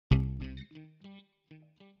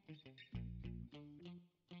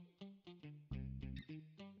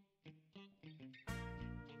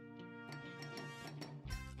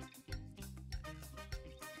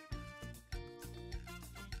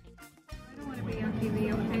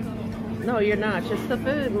No, you're not. Just the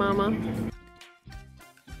food, Mama.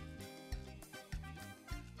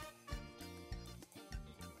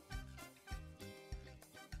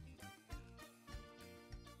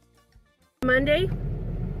 Monday,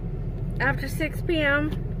 after 6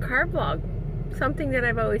 p.m., carb vlog. Something that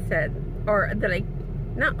I've always said, or that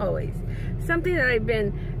not always, something that I've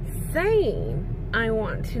been saying I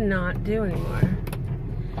want to not do anymore.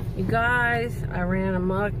 You guys, I ran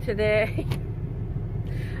amok today.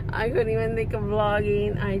 I couldn't even think of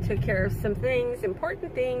vlogging. I took care of some things,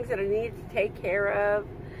 important things that I needed to take care of,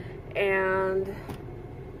 and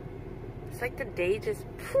it's like the day just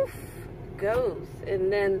poof goes,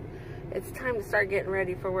 and then it's time to start getting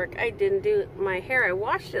ready for work. I didn't do my hair. I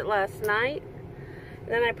washed it last night.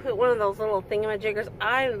 Then I put one of those little thingamajiggers.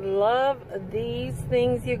 I love these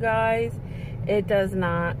things, you guys. It does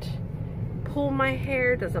not pull my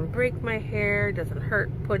hair, doesn't break my hair, doesn't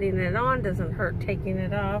hurt putting it on, doesn't hurt taking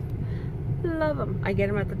it off. Love them. I get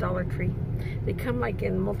them at the Dollar Tree. They come like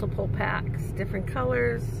in multiple packs, different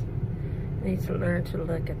colors. I need to learn to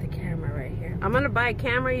look at the camera right here. I'm gonna buy a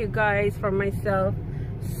camera, you guys, for myself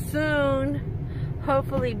soon.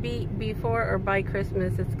 Hopefully before or by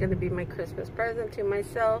Christmas. It's going to be my Christmas present to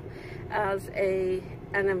myself as an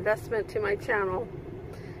investment to my channel,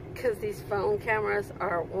 because these phone cameras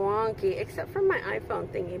are wonky, except for my iPhone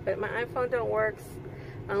thingy, but my iPhone don't work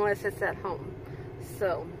unless it's at home,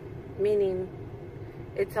 so meaning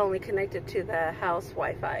it's only connected to the house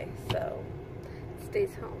Wi-Fi, so it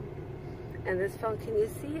stays home. And this phone, can you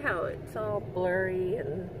see how it's all blurry,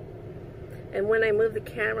 and when I move the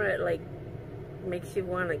camera, it like makes you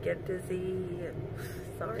want to get dizzy.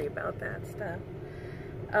 Sorry about that stuff.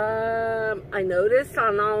 I noticed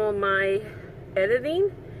on all of my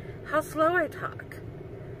editing how slow I talk.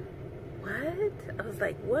 What? I was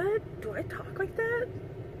like, what? Do I talk like that?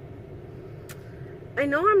 I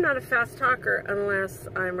know I'm not a fast talker unless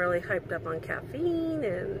I'm really hyped up on caffeine,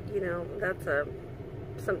 and you know, that's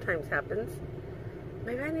sometimes happens.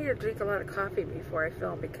 Maybe I need to drink a lot of coffee before I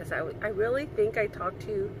film, because I really think I talk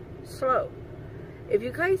too slow. If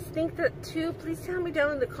you guys think that too, please tell me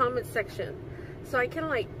down in the comment section, so I can,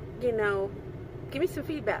 like, you know, give me some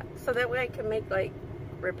feedback, so that way I can make like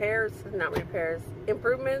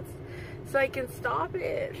improvements, so I can stop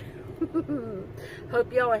it.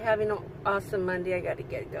 Hope y'all are having an awesome Monday. I gotta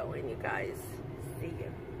get going, you guys. See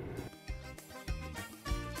you.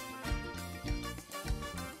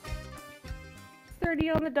 It's 30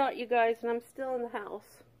 on the dot, you guys, and I'm still in the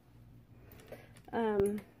house.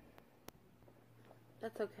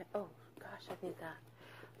 That's okay. Oh gosh, I need that.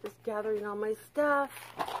 Just gathering all my stuff,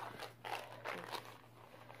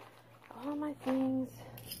 all my things,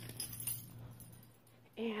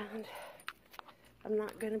 and I'm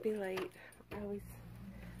not gonna be late.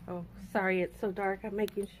 Oh, sorry, it's so dark. I'm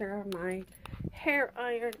making sure my hair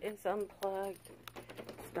iron is unplugged.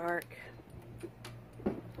 It's dark.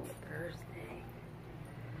 It's Thursday.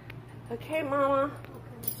 Okay, Mama.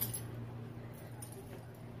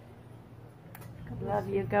 Love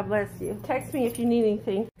you. God bless you. Text me if you need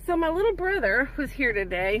anything. So my little brother was here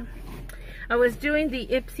today. I was doing the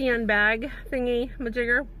Ipsy unbag thingy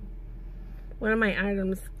majigger. One of my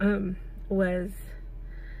items was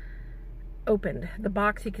opened. The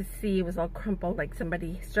box, you could see, was all crumpled, like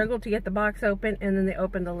somebody struggled to get the box open, and then they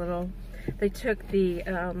opened a little, they took the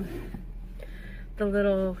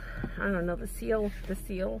little, I don't know, the seal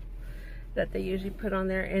that they usually put on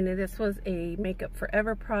there, and this was a Makeup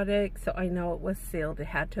Forever product, so I know it was sealed. It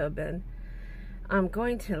had to have been. I'm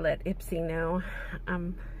going to let Ipsy know.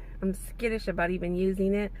 I'm skittish about even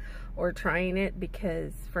using it or trying it,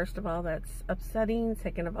 because first of all, that's upsetting.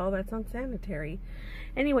 Second of all, that's unsanitary.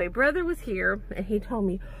 Anyway, brother was here and he told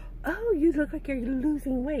me, oh, you look like you're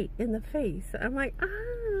losing weight in the face. I'm like,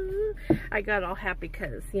 ah. I got all happy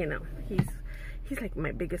because, you know, he's like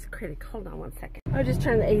my biggest critic. Hold on one second. I'll just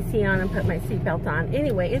turn the AC on and put my seatbelt on.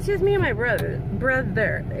 Anyway, it's just me and my brother.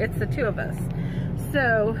 It's the two of us.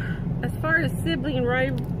 So, as far as sibling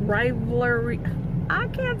rivalry, I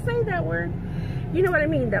can't say that word. You know what I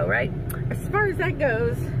mean though, right? As far as that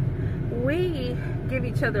goes, we give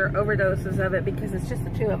each other overdoses of it because it's just the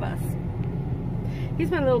two of us.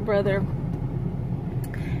 He's my little brother.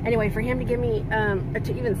 Anyway, for him to give me,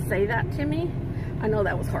 to even say that to me, I know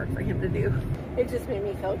that was hard for him to do. It just made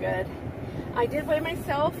me feel good. I did weigh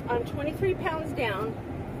myself. I'm 23 pounds down.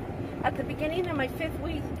 At the beginning of my 5th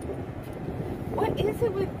week, what is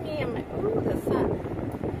it with me and my, ooh, the sun.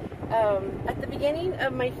 At the beginning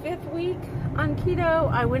of my 5th week on keto,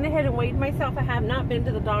 I went ahead and weighed myself. I have not been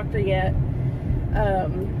to the doctor yet,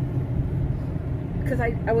 because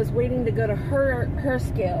I was waiting to go to her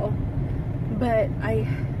scale, but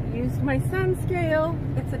used my son's scale.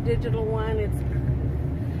 It's a digital one. It's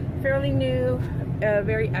fairly new,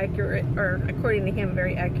 very accurate, or according to him,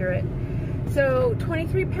 very accurate. So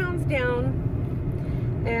 23 pounds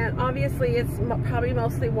down, and obviously it's probably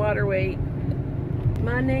mostly water weight.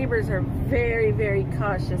 My neighbors are very, very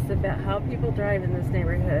cautious about how people drive in this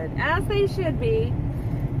neighborhood, as they should be.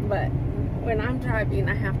 But when I'm driving,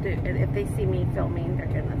 I have to, if they see me filming,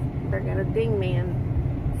 they're gonna ding me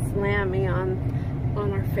and slam me on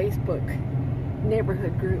our Facebook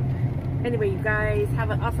neighborhood group. Anyway, you guys, have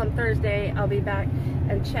an awesome Thursday. I'll be back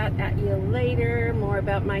and chat at you later more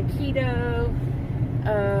about my keto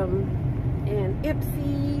and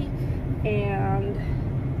Ipsy, and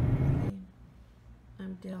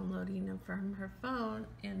I'm downloading them from her phone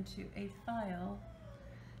into a file.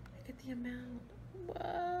 Look at the amount.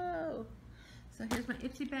 Whoa. So here's my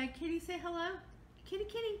Ipsy bag. Kitty, say hello. Kitty,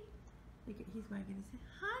 kitty. Look at, he's wagging his head.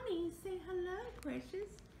 Honey, say hello,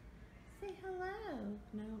 precious. Say hello.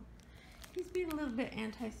 No. He's being a little bit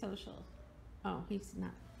antisocial. Oh, he's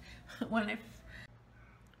not. When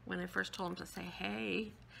I first told him to say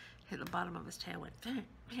hey, hit the bottom of his tail went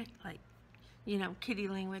like, you know, kitty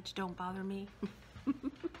language, don't bother me.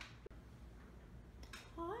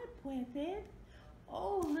 Hi, Pepe.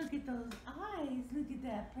 Oh, look at those eyes. Look at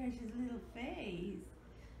that precious little face.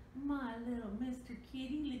 My little Mr.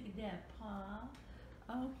 Kitty, look at that paw.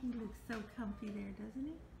 Oh, he looks so comfy there, doesn't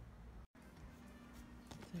he?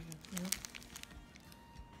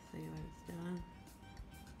 See what it's doing.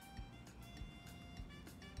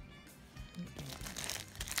 Okay.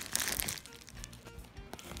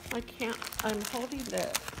 I can't, I'm holding the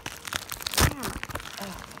camera.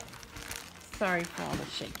 Oh, sorry for all the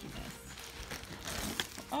shakiness.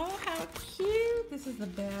 Oh, how cute. This is the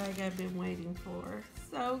bag I've been waiting for.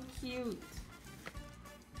 So cute.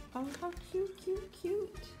 Oh, how cute, cute,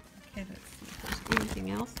 cute. Okay, let's see if there's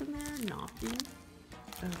anything else in there. Nothing.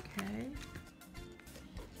 Okay.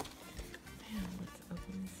 And let's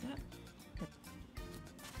open this up.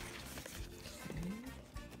 Okay.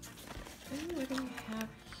 Ooh, what do we have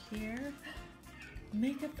here?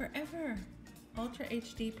 Makeup Forever Ultra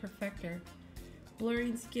HD Perfector.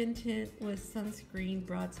 Blurring skin tint with sunscreen,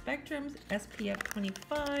 broad spectrums, SPF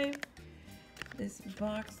 25. This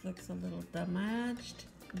box looks a little damaged.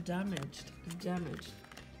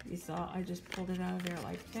 You saw, I just pulled it out of there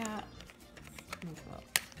like that.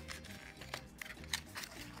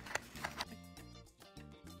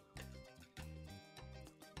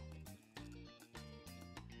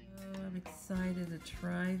 Oh, I'm excited to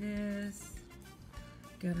try this.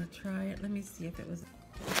 Gonna try it. Let me see if it was.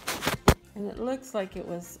 And it looks like it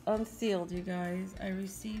was unsealed, you guys. I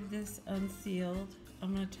received this unsealed.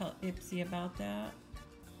 I'm gonna tell Ipsy about that.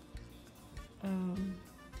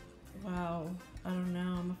 Wow, I don't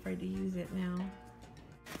know. I'm afraid to use it now.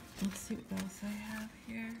 Let's see what else I have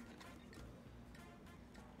here.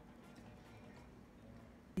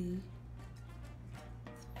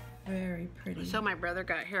 Very pretty. So my brother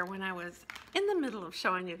got here when I was in the middle of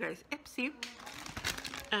showing you guys Ipsy.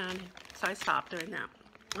 And so I stopped doing that.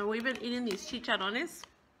 And we've been eating these chicharrones.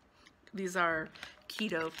 These are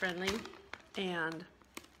keto friendly. And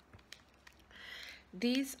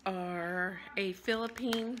these are a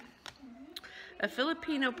Filipino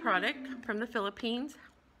product from the Philippines.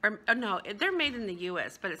 Or no, they're made in the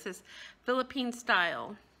US, but it says Philippine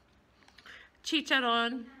style.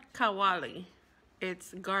 Chicharron kawali.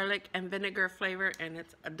 It's garlic and vinegar flavor, and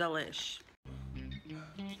it's a delish.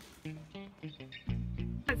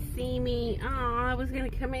 See me. Oh, I was gonna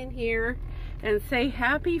come in here and say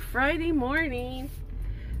happy Friday morning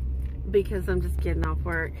because I'm just getting off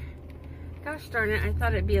work. Gosh darn it, I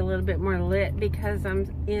thought it'd be a little bit more lit because I'm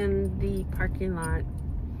in the parking lot.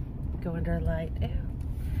 Go under a light.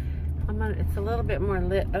 It's a little bit more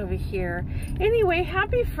lit over here. Anyway,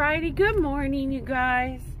 happy Friday. Good morning, you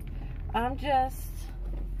guys. I'm just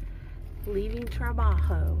leaving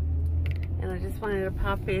trabajo. And I just wanted to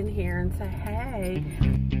pop in here and say, hey.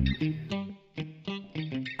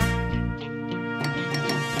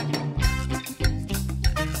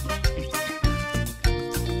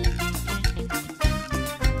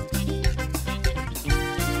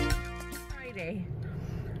 Friday.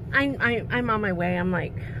 I'm on my way. I'm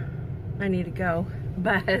like, I need to go.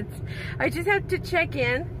 But I just have to check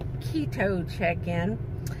in. Keto check in.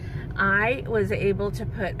 I was able to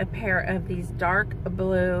put a pair of these dark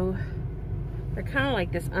blue, they're kind of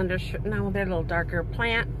like this undershirt, no, they're a little darker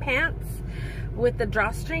pants with the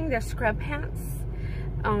drawstring. They're scrub pants.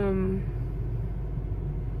 I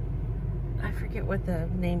forget what the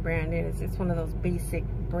name brand is. It's one of those basic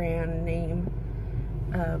brand name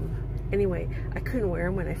Anyway, I couldn't wear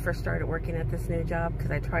them when I first started working at this new job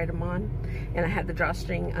because I tried them on and I had the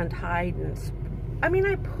drawstring untied, and I mean,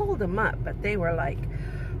 I pulled them up, but they were like,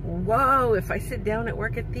 whoa, if I sit down at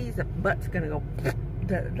work at these, the butt's gonna go,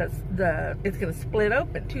 it's gonna split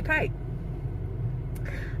open too tight.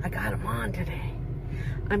 I got them on today.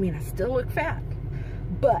 I mean, I still look fat,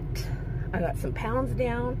 but I got some pounds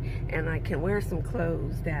down and I can wear some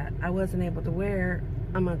clothes that I wasn't able to wear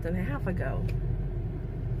a month and a half ago.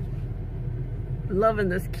 Loving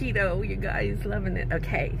this keto, you guys, loving it.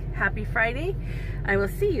 Okay, happy Friday. I will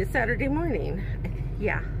see you Saturday morning.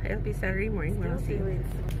 Yeah, it'll be Saturday morning when I'll see you.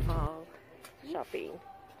 Some fall shopping.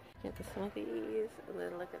 Get some of these, and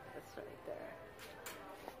then look at this right there.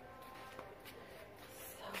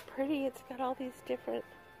 So pretty. It's got all these different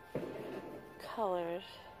colors.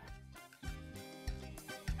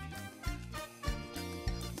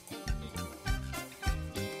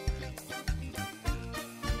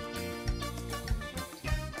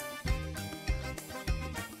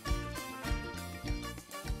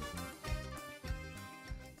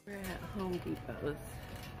 We're at Home Depot's,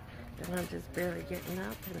 and I'm just barely getting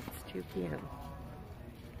up, and it's 2 p.m.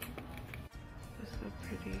 It's so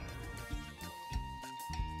pretty.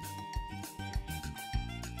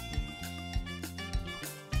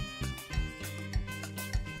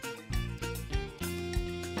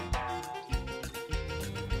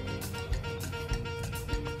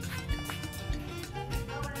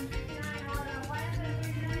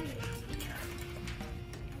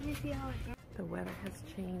 The weather has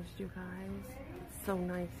changed, you guys. It's so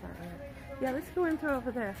nice out here. Yeah, let's go in through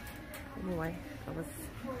over there. Anyway, that was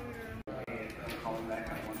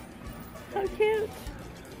so cute.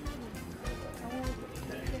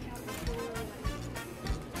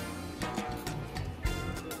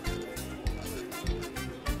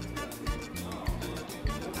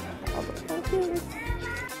 Oh, so cute.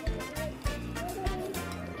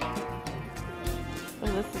 Oh,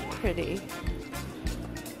 this is pretty.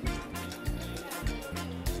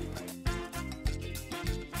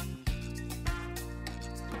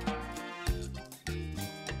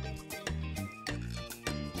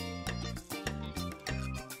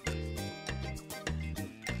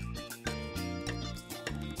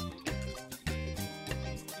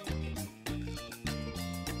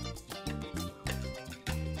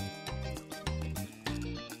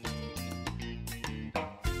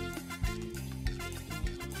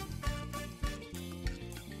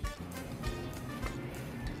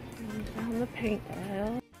 Down the paint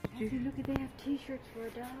aisle. See, look at, they have t-shirts for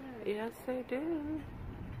 $1. Yes, they do.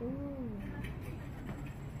 Ooh.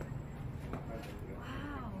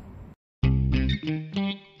 Wow.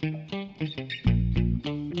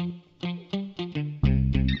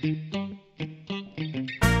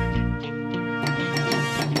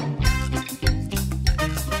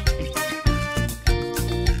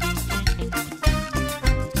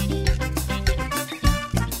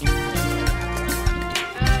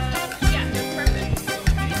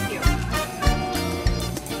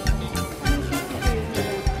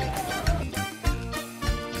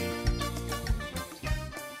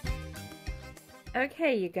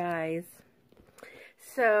 Okay, you guys,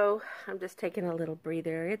 so I'm just taking a little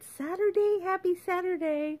breather. It's Saturday. Happy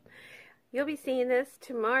Saturday. You'll be seeing this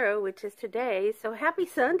tomorrow, which is today, so happy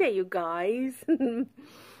Sunday, you guys.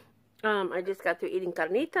 I just got through eating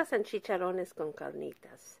carnitas and chicharrones con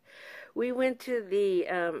carnitas. We went to the,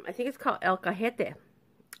 I think it's called El Cajete,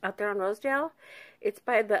 out there on Rosedale. It's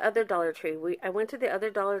by the other Dollar Tree. I went to the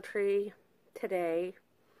other Dollar Tree today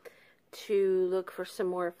to look for some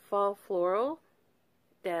more fall floral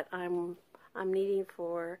that I'm needing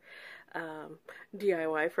for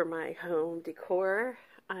DIY for my home decor.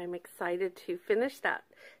 I'm excited to finish that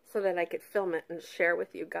so that I could film it and share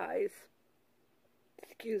with you guys.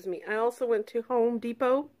 Excuse me. I also went to Home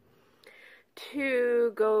Depot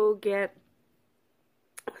to go get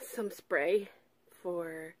some spray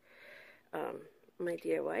for my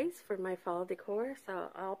DIYs for my fall decor.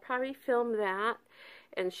 So I'll probably film that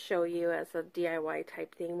and show you as a DIY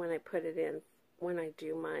type thing when I put it in, when I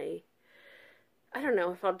do my, I don't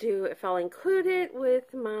know if I'll include it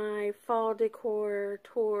with my fall decor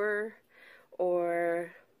tour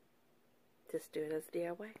or just do it as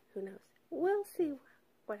DIY. Who knows? We'll see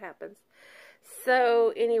what happens.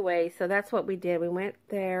 So anyway, so that's what we did. We went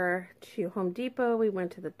there to Home Depot. We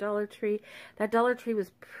went to the Dollar Tree. That Dollar Tree was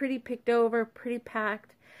pretty picked over, pretty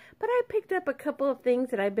packed. But I picked up a couple of things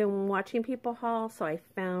that I've been watching people haul, so I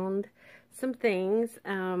found some things.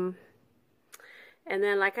 And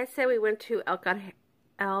then, like I said, we went to El Carrete,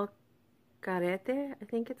 I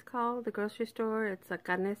think it's called, the grocery store. It's a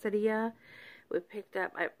carniceria We picked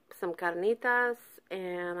up some carnitas,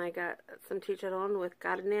 and I got some chicharron with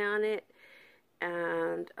carne on it.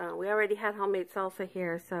 And we already had homemade salsa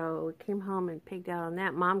here, so we came home and picked out on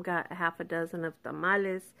that. Mom got half a dozen of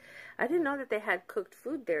tamales. I didn't know that they had cooked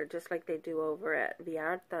food there, just like they do over at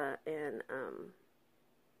Vallarta and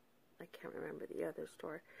I can't remember the other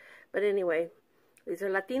store. But anyway, these are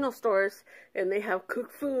Latino stores, and they have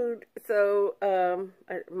cooked food. So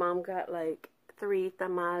Mom got like 3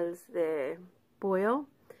 tamales de pollo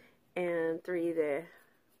and 3 de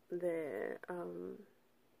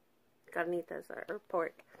carnitas or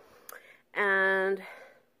pork, and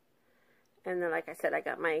then, like I said, I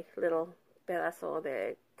got my little pedazo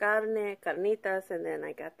de carnitas, and then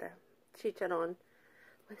I got the chicharron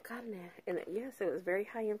with carne in it. Yes, it was very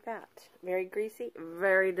high in fat, very greasy,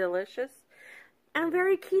 very delicious, and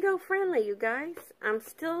very keto friendly, you guys. I'm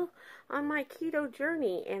still on my keto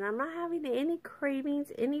journey, and I'm not having any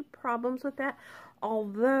cravings, any problems with that,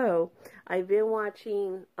 although I've been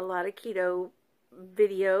watching a lot of keto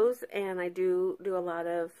videos, and I do a lot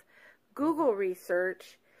of Google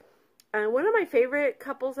research. One of my favorite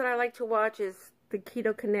couples that I like to watch is the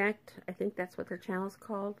Keto Connect. I think that's what their channel is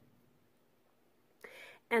called.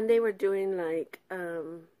 And they were doing like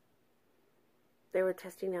they were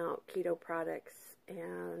testing out keto products,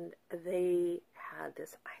 and they had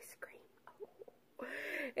this ice cream. Oh.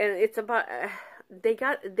 And it's about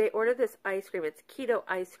they ordered this ice cream. It's keto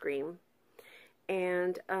ice cream,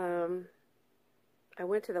 and I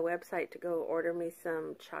went to the website to go order me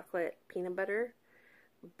some chocolate peanut butter,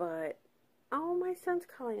 but, oh, my son's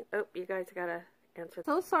calling. Oh, you guys gotta answer.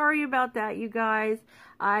 So sorry about that, you guys.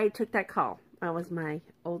 I took that call. That was my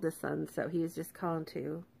oldest son, so he was just calling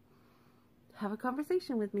to have a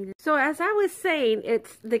conversation with me. So as I was saying,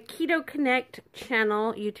 it's the Keto Connect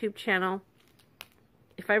channel, YouTube channel.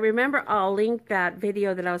 If I remember, I'll link that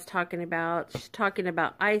video that I was talking about. She's talking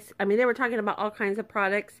about they were talking about all kinds of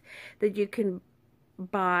products that you can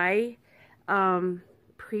buy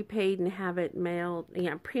prepaid and have it mailed,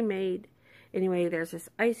 pre-made. Anyway, there's this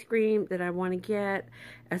ice cream that I want to get.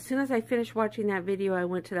 As soon as I finished watching that video, I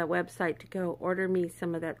went to that website to go order me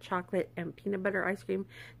some of that chocolate and peanut butter ice cream.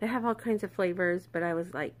 They have all kinds of flavors, but I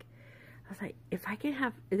was like, if I can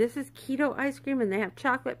have, this is keto ice cream and they have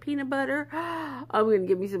chocolate peanut butter, I'm going to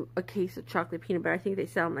give me a case of chocolate peanut butter. I think they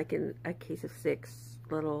sell them like in a case of 6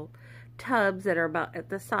 little tubs that are about at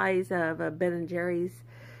the size of a Ben & Jerry's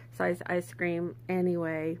size ice cream.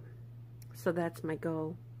 Anyway, so that's my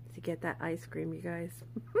goal, to get that ice cream, you guys.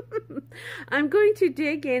 I'm going to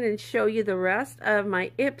dig in and show you the rest of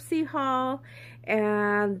my Ipsy haul,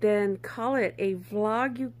 and then call it a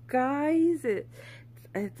vlog, you guys.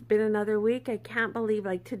 It's been another week. I can't believe,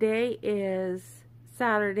 like, today is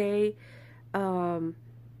Saturday, September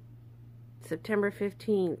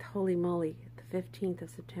 15th. Holy moly. 15th of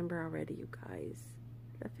September already, you guys.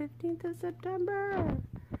 The 15th of September.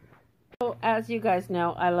 So, as you guys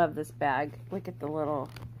know, I love this bag. Look at the little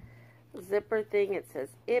zipper thing. It says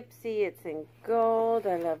Ipsy. It's in gold.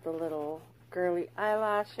 I love the little girly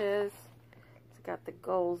eyelashes. It's got the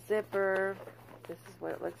gold zipper. This is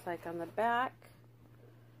what it looks like on the back.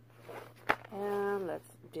 And let's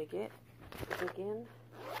dig in.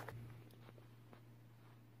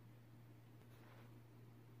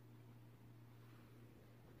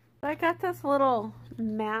 I got this little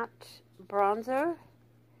matte bronzer.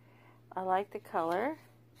 I like the color.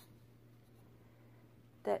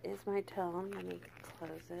 That is my tone. Let me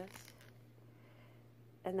close this.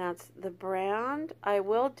 And that's the brand. I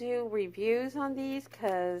will do reviews on these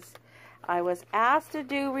because I was asked to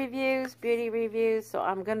do reviews, beauty reviews, so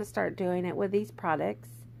I'm going to start doing it with these products.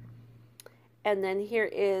 And then here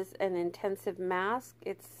is an intensive mask.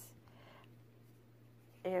 It's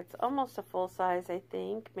almost a full size, I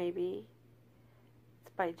think, maybe.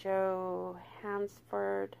 It's by Joe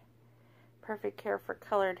Hansford. Perfect Care for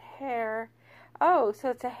Colored Hair. Oh, so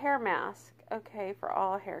it's a hair mask. Okay, for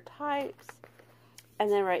all hair types.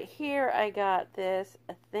 And then right here, I got this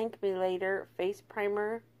Thank Me Later face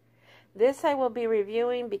primer. This I will be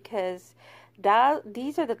reviewing because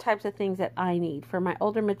these are the types of things that I need for my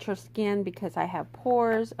older mature skin, because I have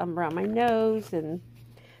pores around my nose and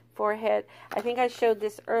forehead. I think I showed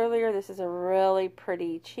this earlier. This is a really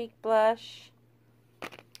pretty cheek blush.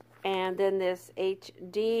 And then this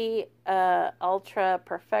HD Ultra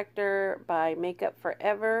Perfector by Makeup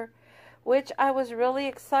Forever, which I was really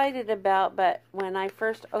excited about, but when I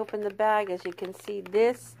first opened the bag, as you can see,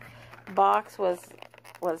 this box was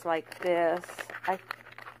like this. I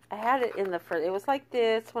had it in the first, it was like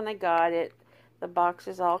this when I got it. The box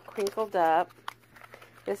is all crinkled up.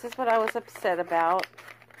 This is what I was upset about.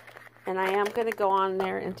 And I am going to go on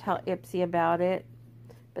there and tell Ipsy about it.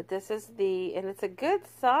 But this is and it's a good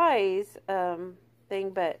size thing,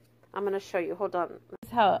 but I'm going to show you. Hold on. This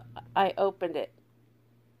is how I opened it.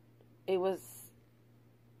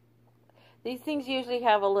 These things usually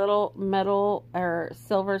have a little metal or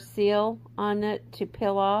silver seal on it to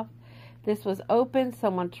peel off. This was open,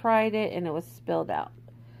 someone tried it, and it was spilled out.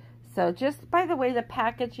 So just by the way the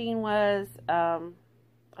packaging was, I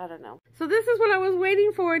don't know. So this is what I was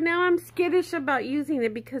waiting for. Now I'm skittish about using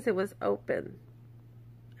it because it was open.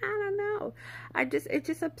 I don't know. It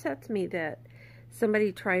just upsets me that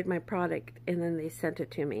somebody tried my product and then they sent it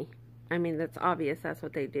to me. I mean, that's obvious. That's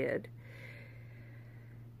what they did.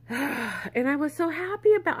 And I was so happy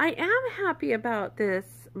I am happy about this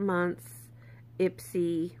month's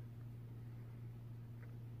Ipsy.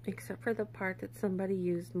 Except for the part that somebody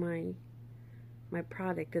used my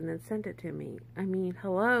product and then sent it to me. I mean,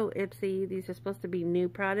 hello, Ipsy. These are supposed to be new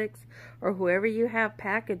products. Or whoever you have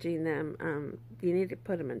packaging them, you need to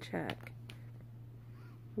put them in check.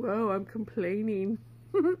 Whoa, I'm complaining.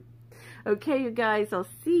 Okay, you guys, I'll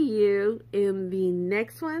see you in the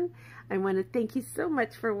next one. I want to thank you so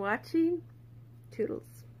much for watching. Toodles.